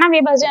 కణ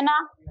విభజన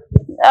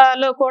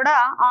లో కూడా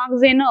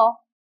ఆక్సిన్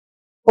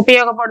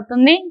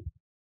ఉపయోగపడుతుంది.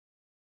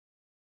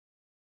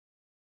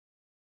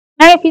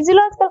 అలాగే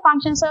ఫిజియలాజికల్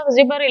ఫంక్షన్స్ ఆఫ్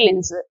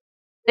జిబెరెలిన్స్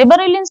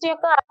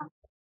యొక్క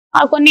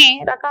కొన్ని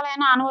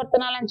రకాలైన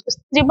అనువర్తనాలను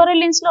చూస్తే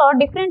జిబెరెలిన్స్ లో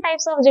డిఫరెంట్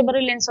టైప్స్ ఆఫ్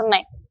జిబెరెలిన్స్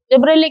ఉన్నాయి.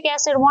 జిబెరెలిక్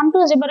acid 1 to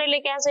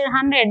జిబెరెలిక్ acid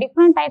 100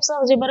 different types of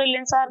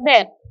gibberellins are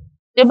there.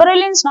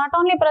 Gibberellins not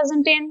only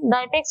present in the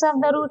apex of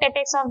the root,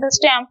 apex of the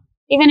stem,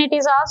 even it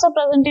is also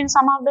present in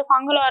some of the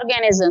fungal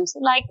organisms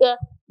like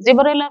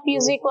Ghibberella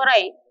𝗧𝗦𝗃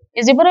𝗃𝗃.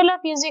 Ghibberella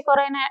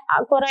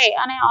𝗧𝗦𝗃𝗃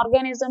అనే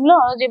organism లో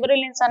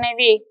జిబెరెలిన్స్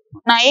అనేవి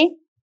ఉన్నాయి.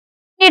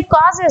 It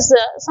causes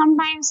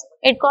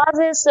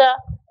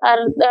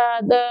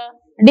the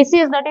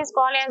disease that is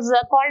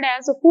called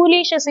as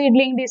foolish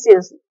seedling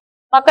disease,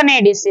 𝗂𝗽𝗱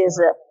disease.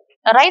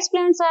 Rice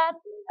plants are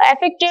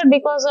affected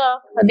because of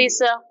this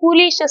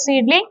foolish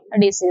seedling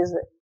disease.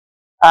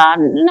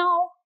 Now,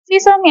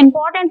 see some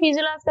important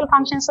physiological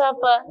functions of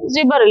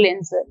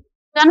gibberellins.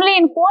 Generally,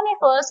 in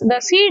conifers, the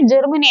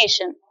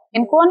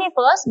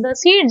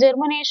seed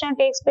germination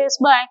takes place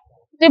by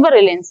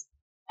gibberellins.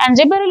 And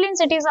gibberellins,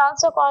 it is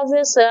also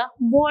causes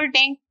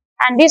bolting,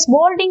 and this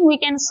bolting we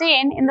can see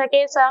in the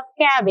case of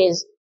cabbage.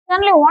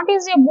 Generally, what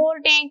is a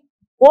bolting?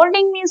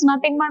 Bolting means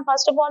nothing but,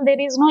 first of all,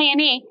 there is no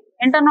any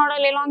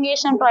internodal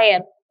elongation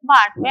prior.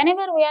 But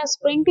whenever we are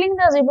sprinkling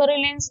the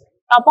gibberellins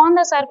upon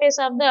the surface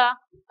of the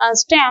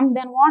stem,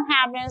 then what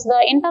happens?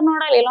 The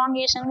internodal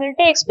elongation will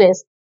take place.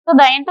 So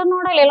the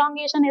internodal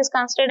elongation is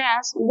considered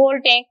as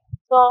bolting.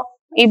 So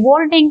ఈ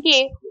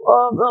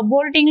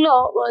bolting లో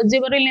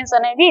జిబెరెలిన్స్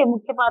అనేవి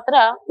ముఖ్య పాత్ర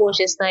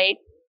పోషిస్తాయి.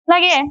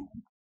 అలాగే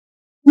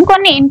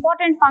ఇంకొన్ని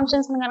important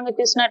functions కనుక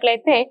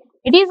చూసినట్లయితే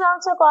it is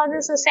also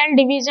causes cell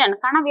division.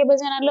 కణ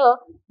విభజనలో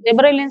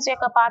జిబెరెలిన్స్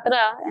యొక్క పాత్ర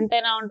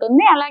ఎంతైనా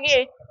ఉంటుంది. అలాగే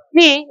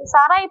ఇది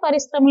సారాయి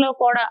పరిశ్రమలో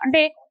కూడా,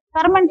 అంటే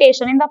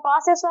fermentation, in the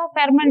process of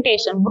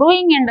fermentation,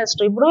 brewing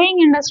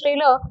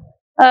ఇండస్ట్రీలో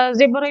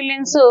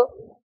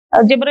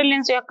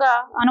జిబెరెలిన్స్ యొక్క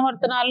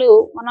అనువర్తనాలు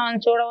మనం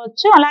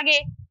చూడవచ్చు. అలాగే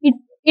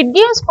it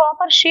gives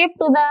proper shape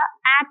to the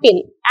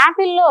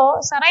Apple లో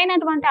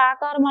సరైనటువంటి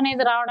ఆకారం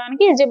అనేది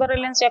రావడానికి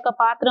జిబెరెలిన్స్ యొక్క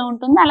పాత్ర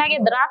ఉంటుంది. అలాగే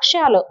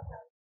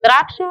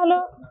ద్రాక్షలో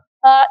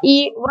ఈ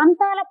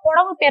వృంతాల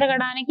పొడవు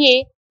పెరగడానికి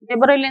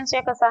జిబెరెలిన్స్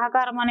యొక్క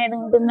సహకారం అనేది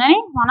ఉంటుందని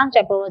మనం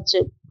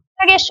చెప్పవచ్చు.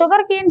 అలాగే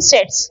షుగర్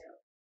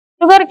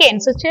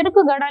కేన్స్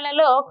చెరుకు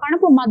గడలలో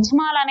కణుపు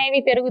మధ్యమాలు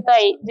అనేవి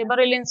పెరుగుతాయి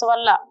జిబెరెలిన్స్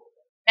వల్ల.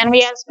 When we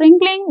are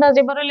sprinkling the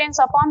gibberellins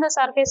upon the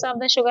surface of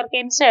the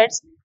sugarcane seeds,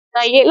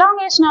 the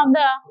elongation of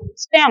the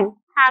stem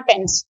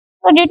happens.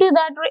 So due to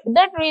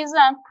that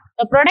reason,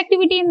 the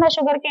productivity in the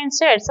sugarcane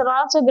seeds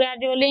also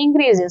gradually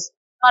increases.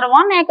 For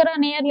 1 acre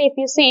nearly, if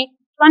you see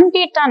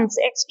 20 tons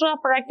extra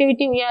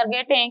productivity we are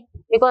getting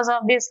because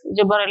of this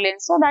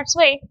gibberellins. So that's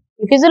why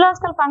the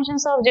physiological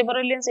functions of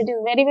gibberellins, it is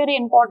very, very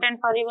important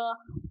for your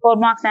 4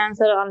 marks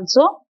answer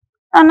also.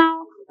 And now,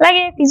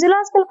 అలాగే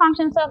physiological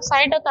functions of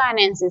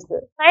cytokinesis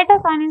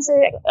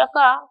యొక్క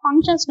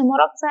functions ని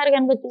మరొకసారి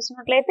కనుక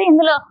చూసినట్లయితే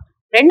ఇందులో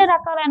 2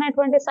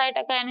 రకాలైనటువంటి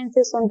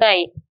cytokinesis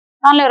ఉంటాయి.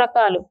 4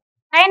 రకాలు,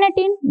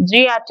 కైనెటిన్,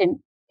 జియాటిన్.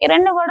 ఈ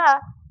 2 కూడా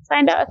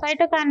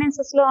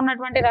సైటోకైనెసిస్ లో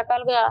ఉన్నటువంటి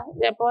రకాలుగా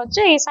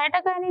చెప్పవచ్చు. ఈ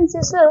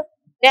cytokinesis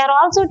they are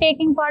also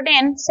taking part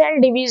in cell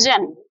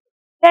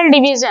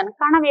division.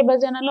 కణ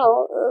విభజనలో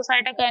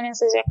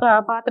సైటోకైనెసిస్ యొక్క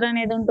పాత్ర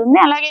అనేది ఉంటుంది.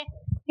 అలాగే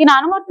దీని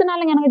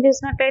అనువర్తనాలు కనుక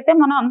చూసినట్లయితే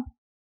మనం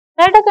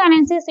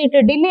cytokinesis, it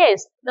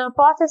delays the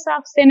process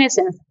of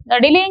senescence. The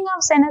delaying of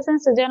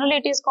senescence, generally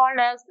it is called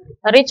as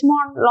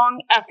Richmond-Long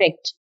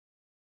effect.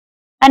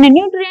 And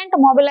nutrient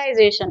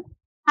mobilization,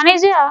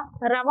 ఖనిజ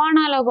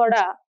రవాణాలో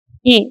కూడా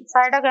ఈ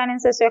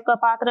cytokinesis యొక్క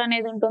పాత్ర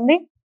అనేది ఉంటుంది.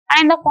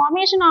 And the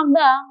formation of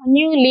the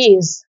new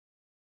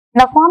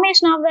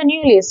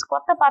leaves,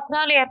 కొత్త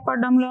పత్రాలు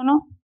ఏర్పడడంలోను,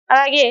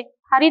 అలాగే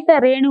హరిత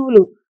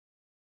రేణువులు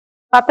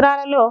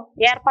పత్రాలలో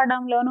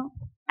ఏర్పడడంలోను,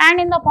 and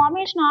in the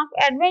formation of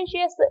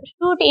adventitious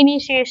shoot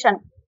initiation,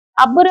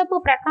 అబ్బురపు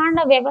ప్రకాండ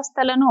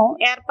వ్యవస్థలను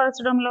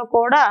ఏర్పరచడంలో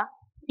కూడా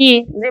ఈ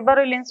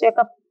జిబెరెలిన్స్ యొక్క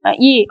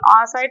ఈ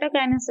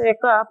సైటోకైనెసిస్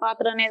యొక్క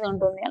పాత్ర అనేది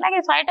ఉంటుంది. అలాగే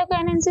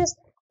cytokinesis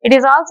it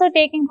is also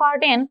taking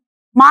part in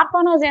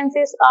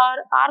మార్ఫోనోజెన్సిస్ are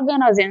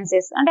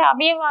ఆర్గానోజెన్సిస్, అంటే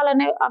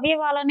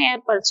అవయవాలను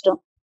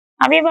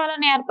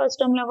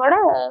ఏర్పరచడంలో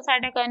కూడా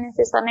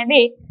సైటోకైనెసిస్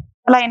అనేది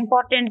చాలా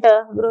ఇంపార్టెంట్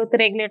గ్రోత్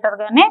రెగ్యులేటర్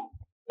గానే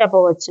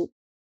చెప్పవచ్చు.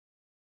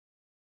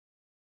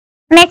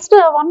 నెక్స్ట్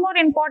వన్ మోర్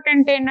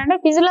ఇంపార్టెంట్ ఏంటంటే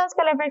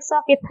ఫిజియలాజికల్ ఎఫెక్ట్స్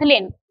ఆఫ్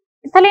ఇథిలిన్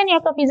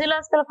యొక్క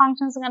ఫిజియలాజికల్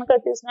ఫంక్షన్స్ కనుక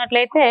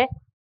చూసినట్లయితే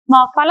మా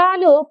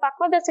ఫలాలు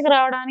పక్వ దశకు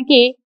రావడానికి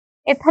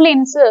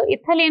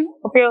ఇథిలిన్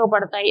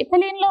ఉపయోగపడతాయి.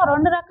 ఇథిలిన్ లో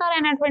 2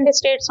 రకాలైనటువంటి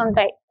స్టేట్స్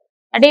ఉంటాయి.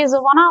 That is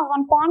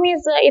one form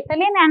is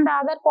ethylene and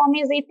other form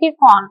is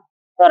ఇథిఫాన్.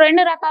 So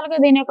 2 రకాలుగా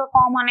దీని యొక్క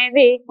ఫార్మ్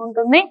అనేది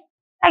ఉంటుంది.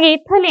 అలాగే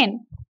ethylene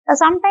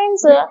some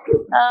times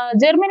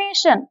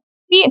germination,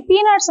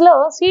 peanuts లో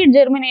seed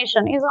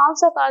germination is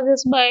also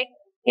causes by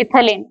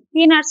ethylene.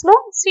 Peanuts lo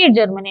seed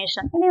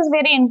germination. It is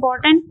very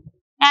important.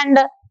 And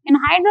in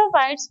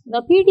hydrophytes,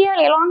 the PTL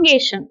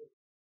elongation.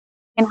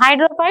 In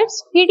hydrophytes,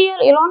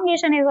 PTL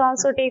elongation is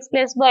also takes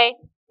place by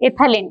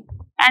ethylene.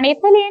 And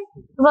ethylene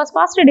was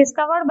first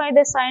discovered by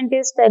the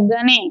scientist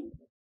Gunny.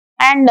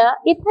 And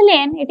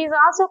ethylene, it is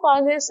also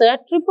causes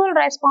triple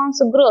response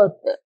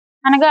growth.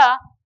 అనగా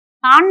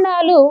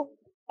కాండాలు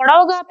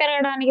పొడవుగా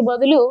పెరగడానికి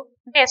బదులు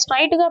అంటే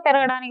straight గా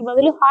పెరగడానికి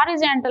బదులు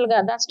horizontal గా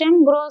the stem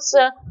grows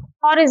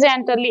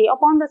horizontally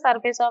upon the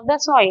surface of the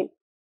soil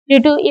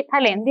due to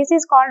ethylene. This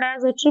is called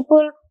as a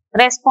triple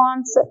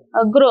response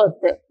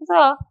growth. So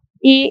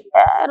ఈ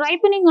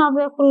రైపనింగ్ ఆఫ్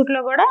ద ఫ్రూట్ లో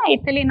కూడా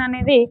ethylene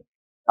అనేది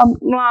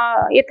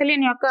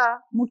ethylene యొక్క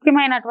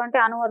ముఖ్యమైనటువంటి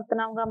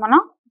అనువర్తనంగా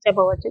మనం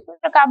చెప్పవచ్చు.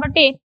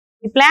 కాబట్టి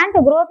ఈ ప్లాంట్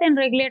గ్రోత్ అండ్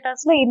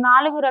రెగ్యులేటర్స్ లో ఈ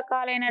 4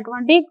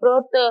 రకాలైనటువంటి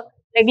గ్రోత్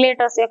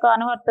రెగ్యులేటర్స్ యొక్క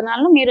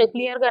అనువర్తనాలను మీరు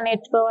క్లియర్ గా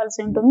నేర్చుకోవాల్సి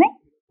ఉంటుంది.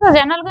 సో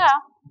జనరల్ గా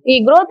ఈ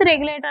గ్రోత్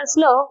రెగ్యులేటర్స్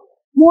లో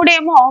 3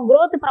 ఏమో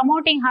growth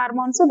promoting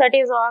hormones, that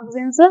is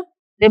auxins,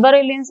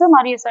 జిబెరెల్లిన్స్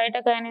మరియు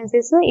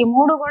సైటోకైనెసిస్. ఈ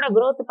 3 కూడా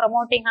గ్రోత్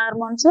ప్రమోటింగ్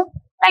హార్మోన్స్.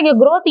 అలాగే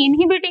గ్రోత్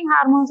ఇన్హిబిటింగ్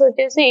హార్మోన్స్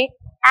వచ్చేసి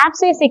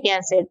𝗧𝗦𝗔𝗧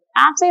acid.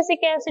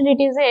 𝗧𝗦𝗔𝗧 acid it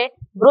is a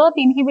growth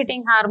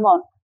inhibiting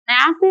hormone.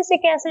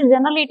 𝗧𝗦𝗔𝗧 acid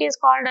generally it is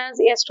called as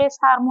a stress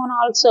hormone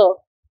also.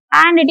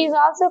 And it is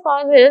also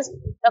causes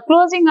the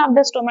closing of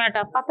the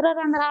stomata. పత్ర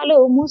రంధ్రాలు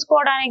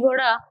మూసుకోవడానికి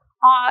కూడా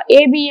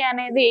ABE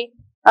అనేది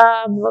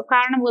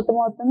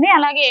కారణభూతమవుతుంది.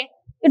 అలాగే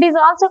it is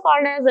also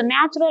called as a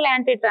natural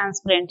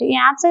anti-transparent. ఈ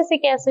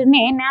𝗧𝗦𝗔𝗧 acid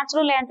ని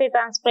natural anti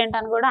transparent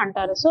అని కూడా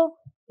అంటారు. So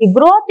ఈ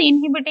గ్రోత్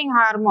ఇన్హిబిటింగ్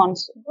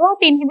హార్మోన్స్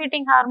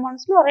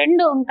లో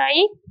 2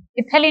 ఉంటాయి,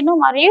 ఇథిలిన్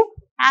మరియు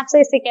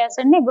𝗧𝗦𝗔𝗧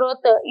యాసిడ్ ని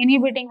గ్రోత్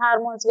ఇన్హిబిటింగ్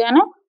హార్మోన్స్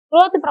గాను,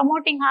 గ్రోత్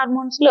ప్రమోటింగ్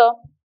హార్మోన్స్ లో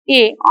ఈ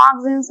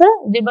ఆక్సిన్స్,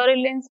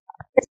 జిబెరెల్లిన్స్,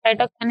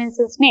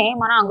 సైటోకైనెసిస్ ని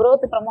మనం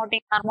గ్రోత్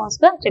ప్రమోటింగ్ హార్మోన్స్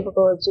గా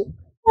చెప్పుకోవచ్చు.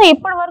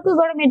 ఇప్పటి వరకు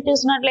కూడా మీరు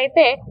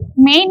చూసినట్లయితే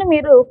మెయిన్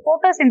మీరు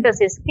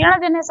ఫోటోసింథసిస్,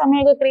 కిరణజన్య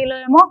సంయోగ క్రియలో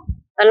ఏమో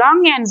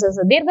లాంగ్ ఆన్సర్స్,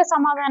 దీర్ఘ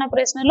సమాధాన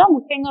ప్రశ్నలో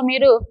ముఖ్యంగా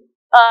మీరు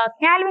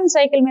కాల్విన్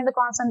సైకిల్ మీద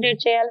కాన్సన్ట్రేట్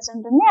చేయాల్సి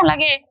ఉంటుంది.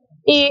 అలాగే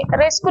ఈ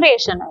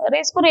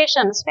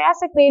రెస్పిరేషన్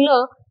శ్వాసక్రియలో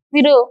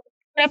మీరు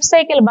క్రెబ్స్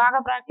సైకిల్ బాగా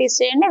ప్రాక్టీస్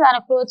చేయండి. దాని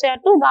ఫ్లో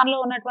చార్ట్, దానిలో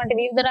ఉన్నటువంటి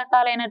వివిధ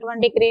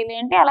రకాలైనటువంటి క్రియలు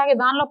ఏంటి, అలాగే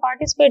దానిలో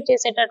పార్టిసిపేట్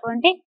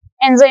చేసేటటువంటి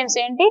ఎంజైమ్స్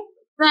ఏంటి,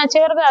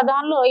 చివరిగా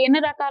దానిలో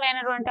ఎన్ని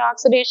రకాలైనటువంటి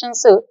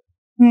ఆక్సిడేషన్స్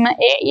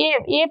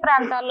ఏ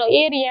ప్రాంతాల్లో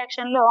ఏ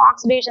రియాక్షన్ లో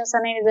ఆక్సిడేషన్స్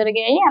అనేవి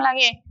జరిగాయి,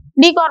 అలాగే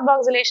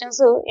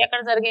డీకార్బాక్సిలేషన్స్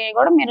ఎక్కడ జరిగాయి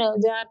కూడా మీరు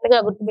జాగ్రత్తగా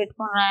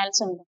గుర్తుపెట్టుకొని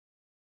రాయాల్సి ఉంటుంది.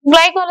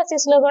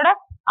 గ్లైకోలసిస్ లో కూడా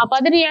ఆ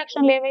 10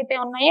 రియాక్షన్లు ఏవైతే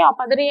ఉన్నాయో ఆ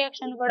 10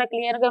 రియాక్షన్లు కూడా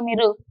క్లియర్ గా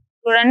మీరు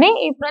చూడండి.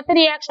 ఈ ప్రతి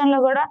రియాక్షన్ లో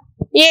కూడా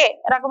ఏ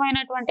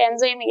రకమైనటువంటి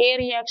ఎంజైమ్ ఏ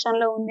రియాక్షన్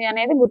లో ఉంది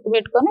అనేది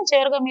గుర్తుపెట్టుకొని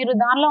చివరిగా మీరు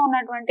దానిలో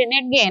ఉన్నటువంటి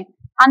నెట్ గెయిన్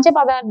అంచె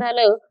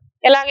పదార్థాలు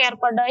ఎలాగ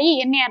ఏర్పడ్డాయి,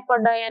 ఎన్ని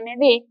ఏర్పడ్డాయి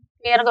అనేది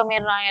క్లియర్ గా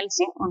మీరు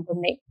రాయాల్సి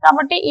ఉంటుంది.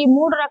 కాబట్టి ఈ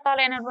 3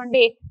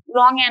 రకాలైనటువంటి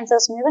లాంగ్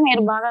ఆన్సర్స్ మీద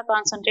మీరు బాగా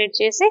కాన్సన్ట్రేట్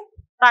చేసి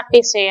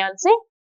ప్రాక్టీస్ చేయాల్సి